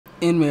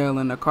In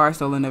Maryland, a car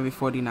stolen every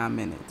 49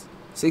 minutes.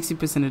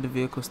 60% of the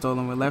vehicles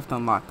stolen were left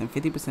unlocked, and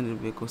 50% of the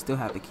vehicles still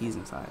have the keys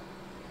inside.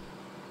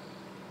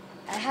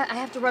 I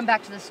have to run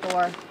back to the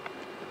store.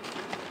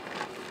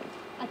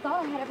 I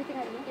thought I had everything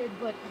I needed,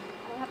 but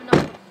I don't have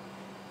enough.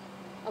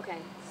 Okay,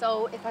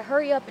 so if I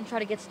hurry up and try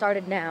to get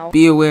started now...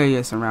 Be aware of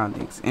your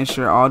surroundings.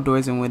 Ensure all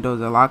doors and windows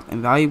are locked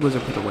and valuables are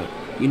put away.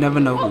 You never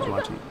know who's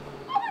watching.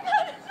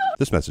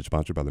 This message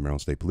sponsored by the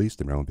Maryland State Police,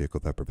 the Maryland Vehicle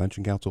Theft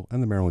Prevention Council,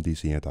 and the Maryland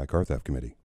D.C. Anti-Car Theft Committee.